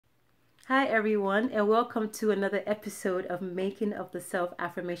Hi, everyone, and welcome to another episode of Making of the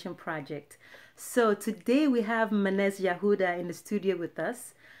Self-affirmation Project. So, today we have Manez Yahuda in the studio with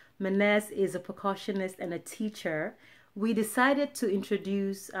us. Manez is a percussionist and a teacher. We decided to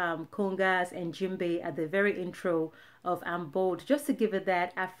introduce Congas and Djembe at the very intro of I'm Bold, just to give it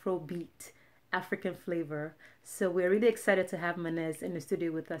that Afro beat, African flavor. So, we're really excited to have Manez in the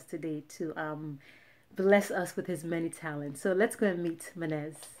studio with us today to bless us with his many talents. So, let's go and meet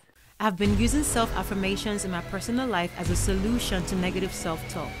Manez. I've been using self affirmations in my personal life as a solution to negative self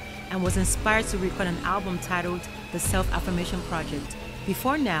talk and was inspired to record an album titled The Self Affirmation Project.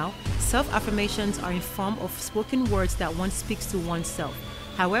 Before now, self affirmations are in form of spoken words that one speaks to oneself.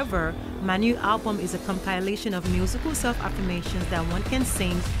 However, my new album is a compilation of musical self affirmations that one can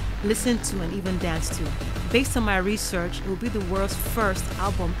sing, listen to, and even dance to. Based on my research, it will be the world's first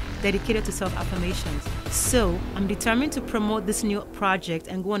album dedicated to self-affirmations. So, I'm determined to promote this new project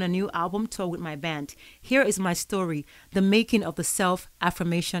and go on a new album tour with my band. Here is my story, the making of the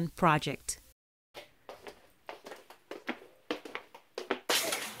Self-Affirmation Project.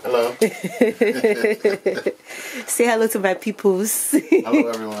 Hello. Say hello to my peoples. Hello,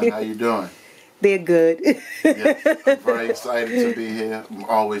 everyone. How you doing? They're good. Yes, I'm very excited to be here. I'm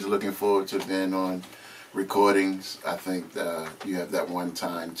always looking forward to being on recordings. I think you have that one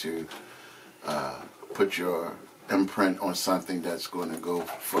time to put your imprint on something that's going to go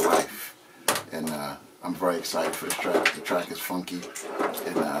for life. And I'm very excited for this track. The track is funky.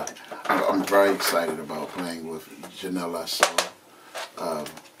 And I'm very excited about playing with Janeliasoul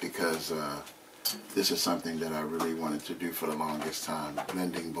because this is something that I really wanted to do for the longest time,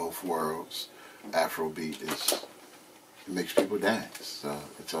 blending both worlds. Afrobeat it makes people dance, so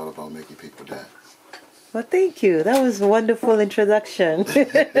it's all about making people dance. Well, thank you. That was a wonderful introduction.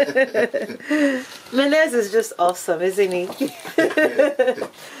 Manez is just awesome, isn't he? Yeah.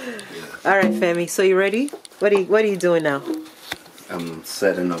 All right, Femi. So you ready? What are you doing now? I'm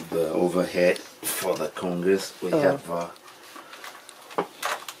setting up the overhead for the Congas.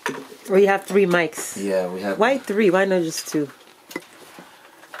 We have 3 mics. Yeah, we have. Why 3? Why not just 2?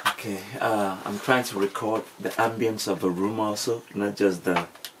 Okay, I'm trying to record the ambience of a room also, not just the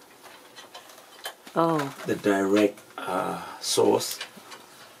direct source.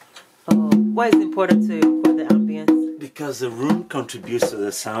 Why is it important to record the ambience? Because the room contributes to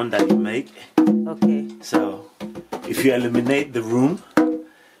the sound that you make. Okay. So, if you eliminate the room,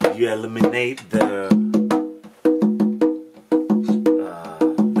 you eliminate the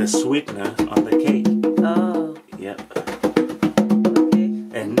sweetener on the cake. Oh. Yep. Okay.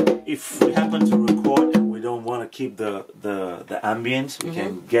 And if we happen to record and we don't want to keep the ambience, we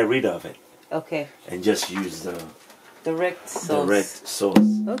can get rid of it. Okay. And just use the Direct source. direct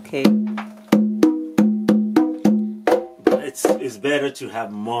source. Okay. But it's better to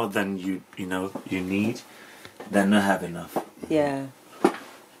have more than you need than not have enough. Yeah.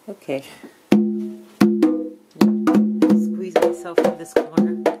 Okay. Squeeze myself in this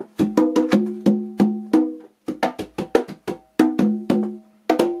corner.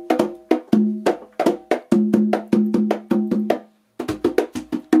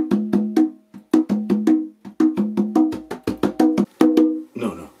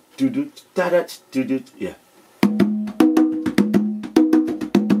 No. Do da do yeah.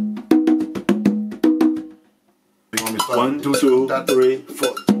 You want me to start? 1, 2, 3,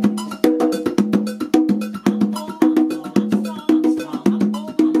 4.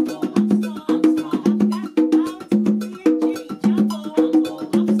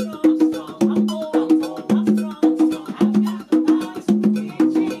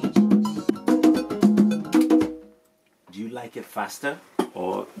 Do you like it faster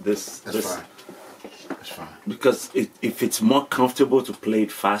or this? That's fine. That's fine. Because if it's more comfortable to play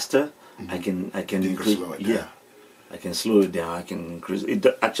it faster, I can You can increase. slow it down. Yeah, I can slow it down. I can increase it.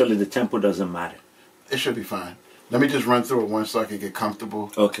 Actually, the tempo doesn't matter. It should be fine. Let me just run through it once so I can get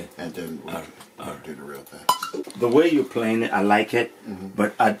comfortable. Okay. And then we'll do the real thing. The way you're playing it, I like it,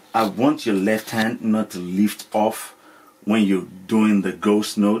 but I want your left hand not to lift off when you're doing the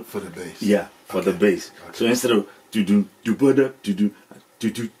ghost note. For the bass. Yeah, for the bass. Okay. So instead of do do do do do do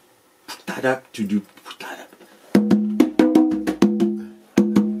do da da do do da da.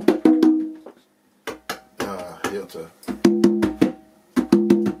 Heel to.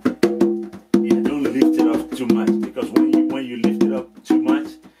 Yeah, don't lift it up too much because when you lift it up too much,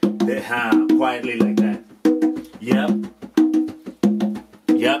 they quietly like that.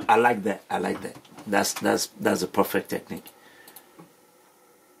 Yep, I like that. That's a perfect technique.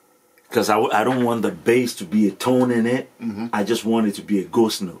 Because I don't want the bass to be a tone in it. I just want it to be a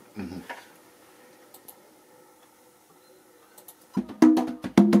ghost note.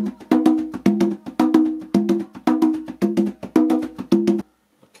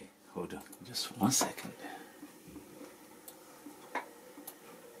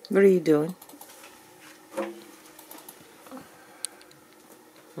 What are you doing?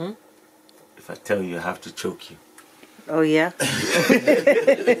 If I tell you, I have to choke you. Oh, yeah?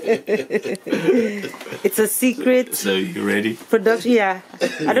 It's a secret. So you ready? Production, yeah.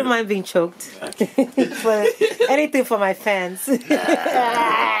 I don't mind being choked. But anything for my fans.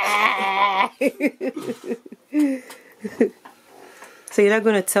 So you're not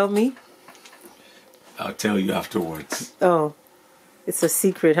going to tell me? I'll tell you afterwards. Oh, it's a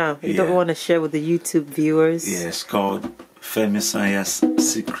secret, huh? You don't want to share with the YouTube viewers? Yeah, it's called Femisaya's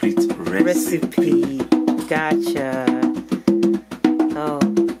Secret Recipe. Gotcha. Oh,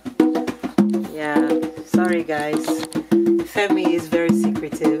 yeah. Sorry, guys. Femi is very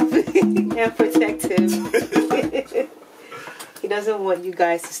secretive and protective. He doesn't want you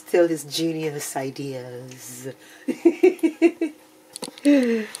guys to steal his genius ideas.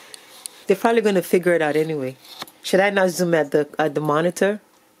 They're probably going to figure it out anyway. Should I not zoom at the monitor?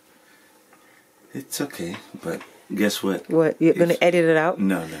 It's okay, but guess what? What, you're going to edit it out?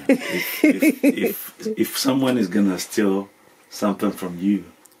 No. If someone is going to steal something from you,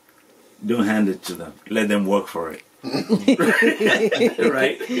 don't hand it to them. Let them work for it.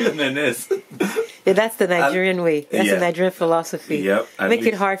 Right? And then that's the Nigerian way. That's the Nigerian philosophy. Yep. Make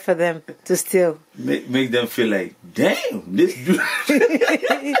it hard for them to steal. Make them feel like, damn, this dude.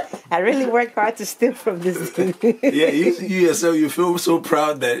 I really worked hard to steal from this dude. Yeah, you feel so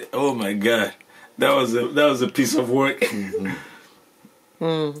proud that, oh my God, that was a piece of work.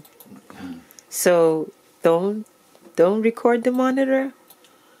 So don't record the monitor.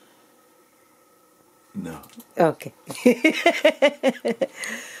 No. Okay.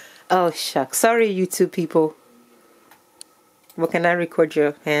 Oh shucks. Sorry, YouTube people. Well, can I record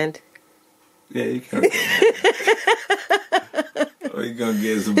your hand? Yeah, you can. Or you gonna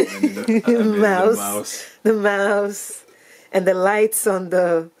get some the mouse, and the lights on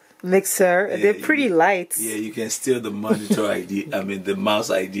the mixer. Yeah, they're pretty lights. Yeah, you can steal the monitor idea. The mouse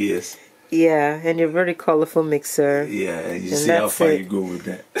ideas. Yeah, and your very colorful mixer. Yeah, and you see how far you go with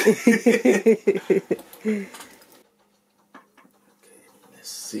that. Okay, let's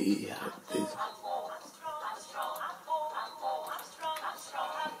see how this.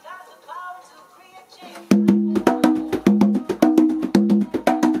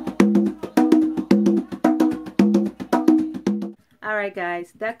 Alright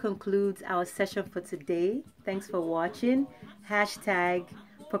guys, that concludes our session for today. Thanks for watching. Hashtag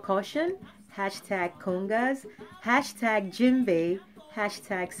percussion, hashtag Congas, hashtag Djembe,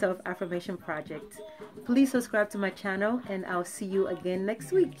 hashtag Self-affirmation project. Please subscribe to my channel and I'll see you again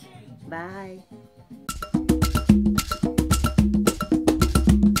next week. Bye.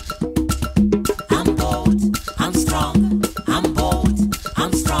 I'm bold, I'm strong, I'm bold,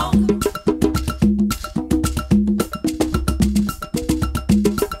 I'm strong.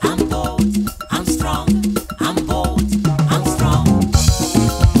 I'm bold, I'm strong, I'm bold, I'm strong.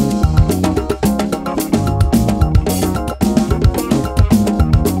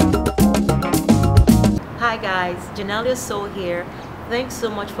 Hi guys, Janeliasoul here. Thanks so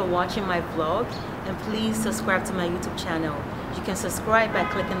much for watching my vlog and please subscribe to my YouTube channel. You can subscribe by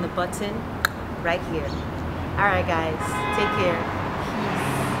clicking the button right here. Alright guys, take care.